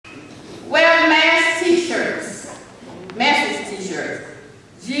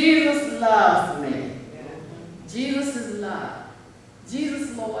loves me. Jesus is love.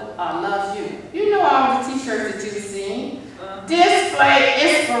 Jesus, Lord, loves you. You know all the t-shirts that you've seen.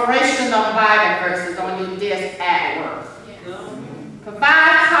 Display inspirational Bible verses on your desk at work.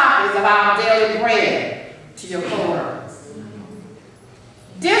 Provide copies of our daily bread to your co-workers.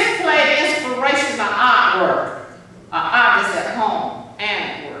 Display inspirational artwork or objects at home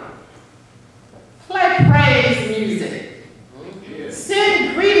and at work. Play praise music.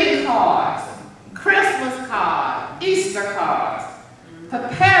 Send greeting cards, Christmas cards, Easter cards.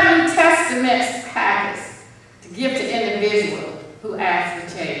 Prepare New Testament packets to give to individuals who ask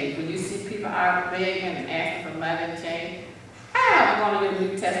for change. When you see people out begging and asking for money and change, have one of your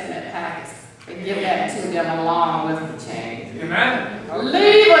New Testament packets and give that to them along with the change. Amen.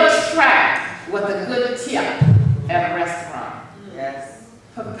 Leave a track with a good tip at a restaurant. Yes.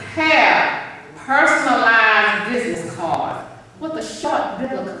 Prepare personalized business cards with a short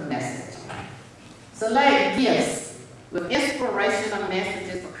biblical message. Select gifts with inspirational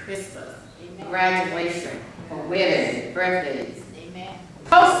messages for Christmas, graduation, for weddings, birthdays. Amen.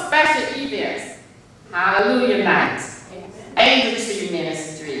 Post special events, Hallelujah Night, Angel Tree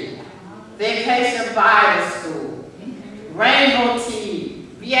Ministry, Vacation Bible School, Rainbow Tea,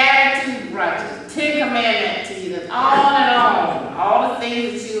 Beatitude Brunches, Ten Commandment Teas, and on, all the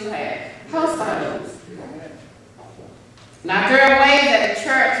things that you've had. Post those. Now there are ways that the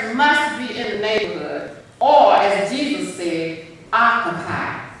church must be in the neighborhood, or as Jesus said,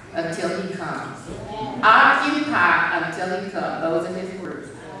 occupy until he comes. Occupy until he comes. Those are his words.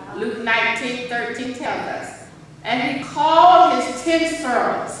 Luke 19:13 tells us, and he called his 10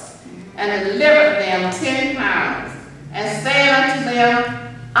 servants and delivered them 10 pounds and said unto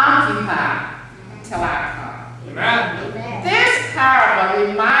them, occupy till I come. Amen. This parable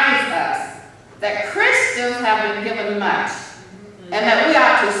reminds us that Christians have been given much and that we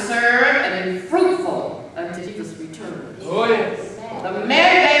are to serve and be fruitful until Jesus returns. Oh, yes. The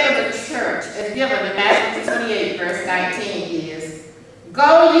mandate of the church is given in Matthew 28, verse 19 is,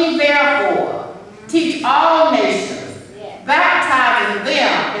 go ye therefore, teach all nations, baptizing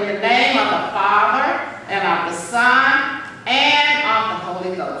them in the name of the Father and of the Son and of the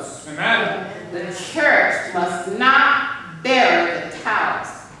Holy Ghost. Amen. The church must not bury the talents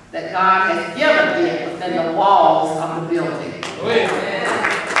that God has given it within the walls of the building. Oh, yes.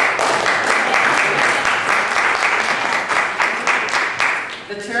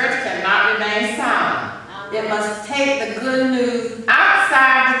 The church cannot remain silent. It must take the good news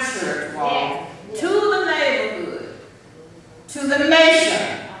outside the church wall, to the neighborhood, to the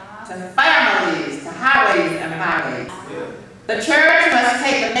nation, to families, to highways and byways. The church must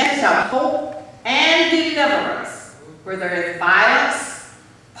take the message of hope and deliverance where there is violence,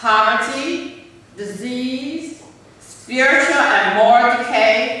 poverty, disease, spiritual and moral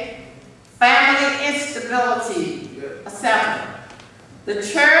decay, family instability, etc. The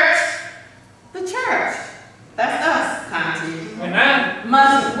church, that's us, Contee, Amen.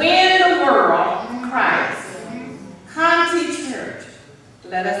 must win the world for Christ. Contee Church,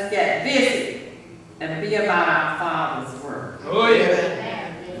 let us get busy and be about our Father's work. Oh, yes.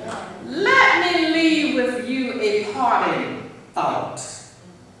 Let me leave with you a parting thought.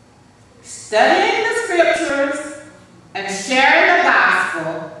 Studying the scriptures and sharing the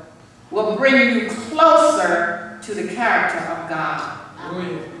gospel will bring you closer to the character of God. Oh,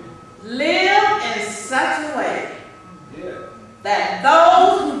 yes. Live in such a way that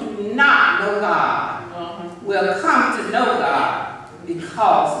those who do not know God will come to know God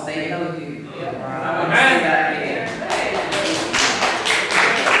because they know you. I want to say that again.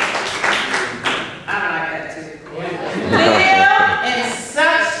 I like that too. Live in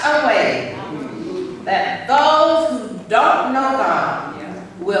such a way that those who don't know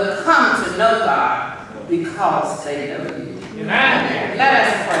God will come to know God because they know you. Amen. Let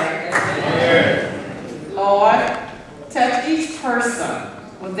us pray. Lord, touch each person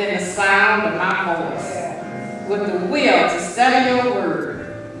within the sound of my voice with the will to study your word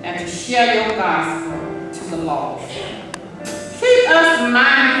and to share your gospel to the lost. Keep us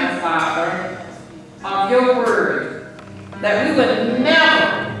mindful, Father, of your word, that we would never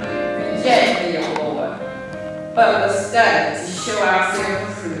reject thee, O Lord, but would study to show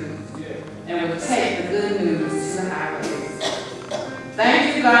ourselves approved and would take the good news to the highways.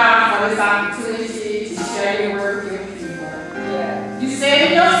 Thank you, God, for this opportunity to share your word with your people. You said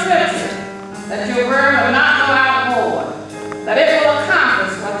in your scripture that your word will not go out void, that it will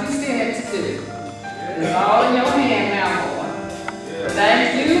accomplish what you sent it to do. It's all in your hand now, Lord.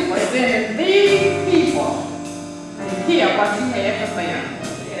 Thank you for sending these people to hear what you had for them.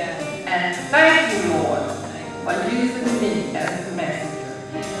 And thank you, Lord, for using me as the messenger.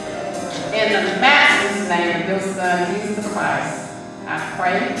 in the matchless name of your Son, Jesus Christ, I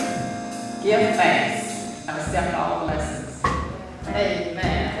pray, give thanks, I accept all blessings.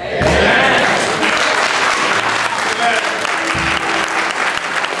 Amen.